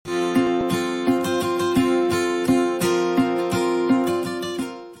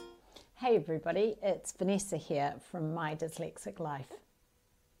everybody, it's Vanessa here from My Dyslexic Life.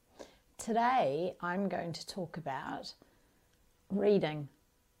 Today I'm going to talk about reading.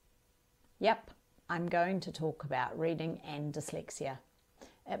 Yep, I'm going to talk about reading and dyslexia.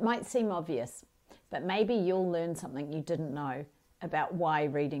 It might seem obvious, but maybe you'll learn something you didn't know about why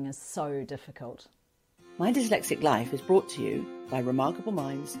reading is so difficult. My Dyslexic Life is brought to you by Remarkable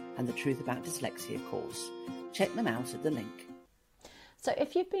Minds and the Truth About Dyslexia course. Check them out at the link. So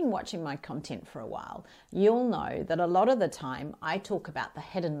if you've been watching my content for a while, you'll know that a lot of the time I talk about the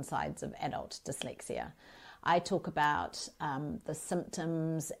hidden sides of adult dyslexia. I talk about the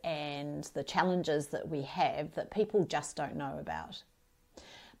symptoms and the challenges that we have that people just don't know about.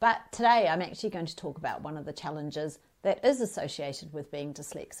 But today I'm actually going to talk about one of the challenges that is associated with being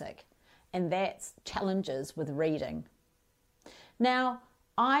dyslexic, and that's challenges with reading. Now,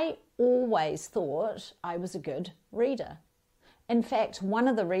 I always thought I was a good reader. In fact, one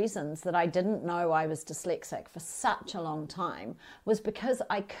of the reasons that I didn't know I was dyslexic for such a long time was because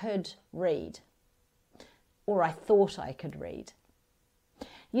I could read, or I thought I could read.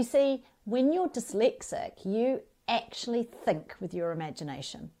 You see, when you're dyslexic, you actually think with your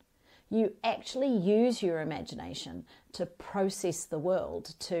imagination. You actually use your imagination to process the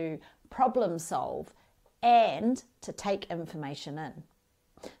world, to problem solve, and to take information in.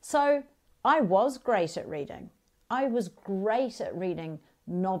 So I was great at reading. I was great at reading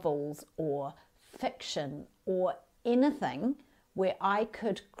novels or fiction or anything where I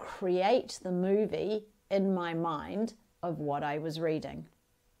could create the movie in my mind of what I was reading.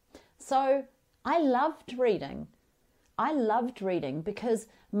 So I loved reading. I loved reading because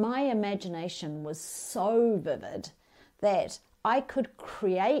my imagination was so vivid that I could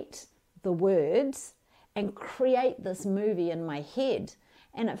create the words and create this movie in my head,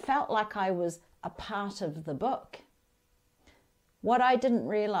 and it felt like I was a part of the book. What I didn't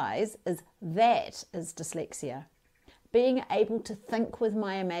realize is that is dyslexia. Being able to think with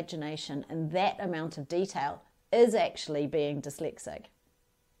my imagination in that amount of detail is actually being dyslexic.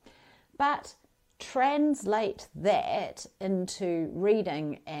 But translate that into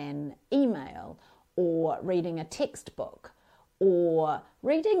reading an email or reading a textbook or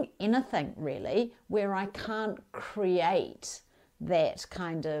reading anything really where I can't create that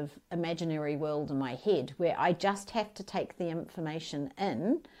kind of imaginary world in my head, where I just have to take the information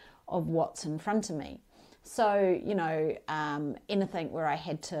in of what's in front of me. So, anything where I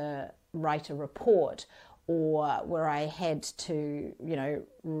had to write a report or where I had to,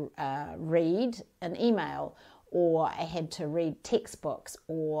 read an email, or I had to read textbooks,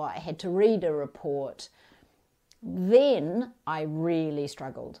 or I had to read a report, then I really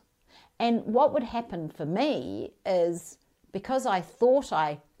struggled. And what would happen for me is, because I thought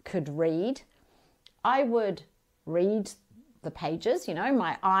I could read, I would read the pages,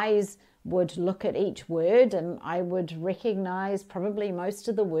 my eyes would look at each word and I would recognize probably most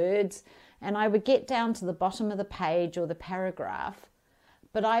of the words, and I would get down to the bottom of the page or the paragraph,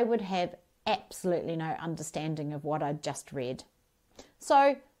 but I would have absolutely no understanding of what I'd just read.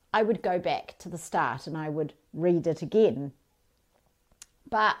 So I would go back to the start and I would read it again.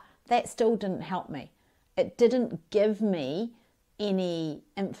 But that still didn't help me. It didn't give me any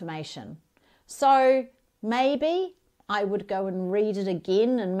information. So maybe I would go and read it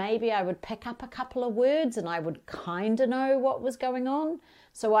again, and maybe I would pick up a couple of words and I would kind of know what was going on.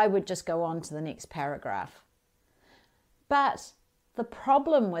 So I would just go on to the next paragraph. But the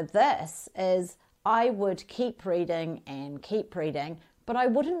problem with this is I would keep reading and keep reading, but I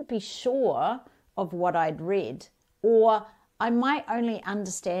wouldn't be sure of what I'd read, or I might only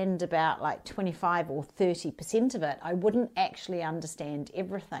understand about like 25 or 30% of it. I wouldn't actually understand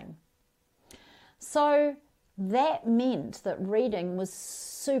everything. So that meant that reading was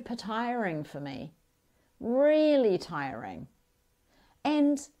super tiring for me, really tiring.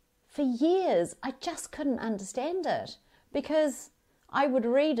 And for years, I just couldn't understand it, because I would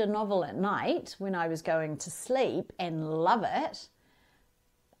read a novel at night when I was going to sleep and love it.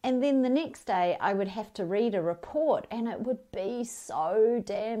 And then the next day I would have to read a report, and it would be so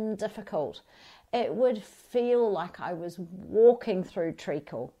damn difficult. It would feel like I was walking through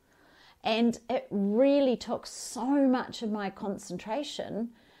treacle. And it really took so much of my concentration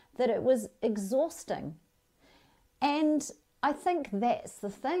that it was exhausting. And I think that's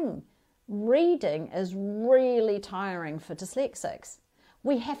the thing. Reading is really tiring for dyslexics.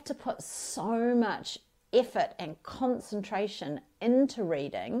 We have to put so much effort and concentration into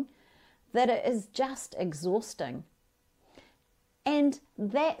reading that it is just exhausting. And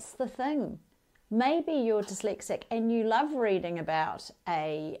that's the thing. Maybe you're dyslexic and you love reading about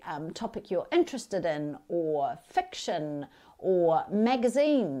a topic you're interested in, or fiction, or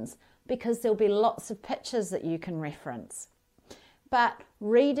magazines, because there'll be lots of pictures that you can reference. But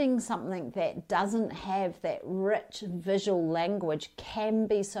reading something that doesn't have that rich visual language can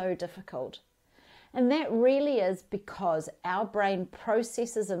be so difficult. And that really is because our brain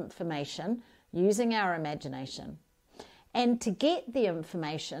processes information using our imagination. And to get the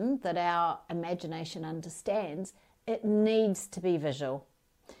information that our imagination understands, it needs to be visual.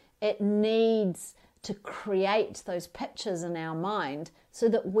 It needs to create those pictures in our mind so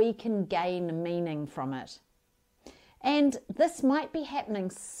that we can gain meaning from it. And this might be happening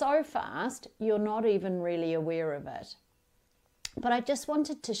so fast, you're not even really aware of it. But I just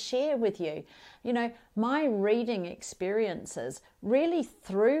wanted to share with you, my reading experiences really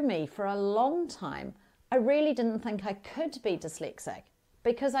threw me for a long time. I really didn't think I could be dyslexic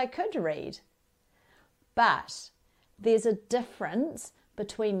because I could read. But there's a difference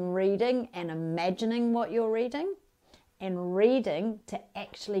between reading and imagining what you're reading and reading to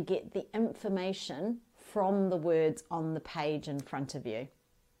actually get the information from the words on the page in front of you.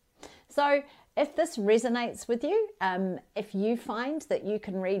 So if this resonates with you, if you find that you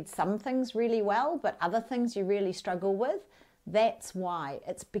can read some things really well, but other things you really struggle with, that's why.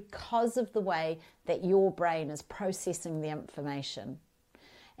 It's because of the way that your brain is processing the information.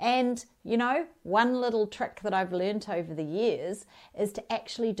 And, one little trick that I've learned over the years is to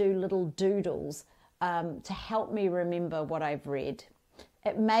actually do little doodles to help me remember what I've read.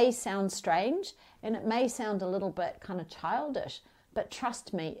 It may sound strange and it may sound a little bit kind of childish, but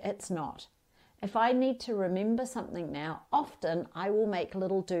trust me, it's not. If I need to remember something now, often I will make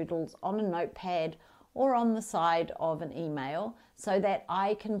little doodles on a notepad or on the side of an email so that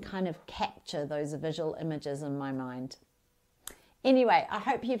I can kind of capture those visual images in my mind. Anyway, I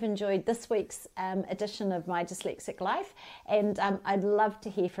hope you've enjoyed this week's edition of My Dyslexic Life, and I'd love to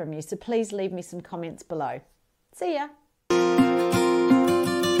hear from you, so please leave me some comments below. See ya!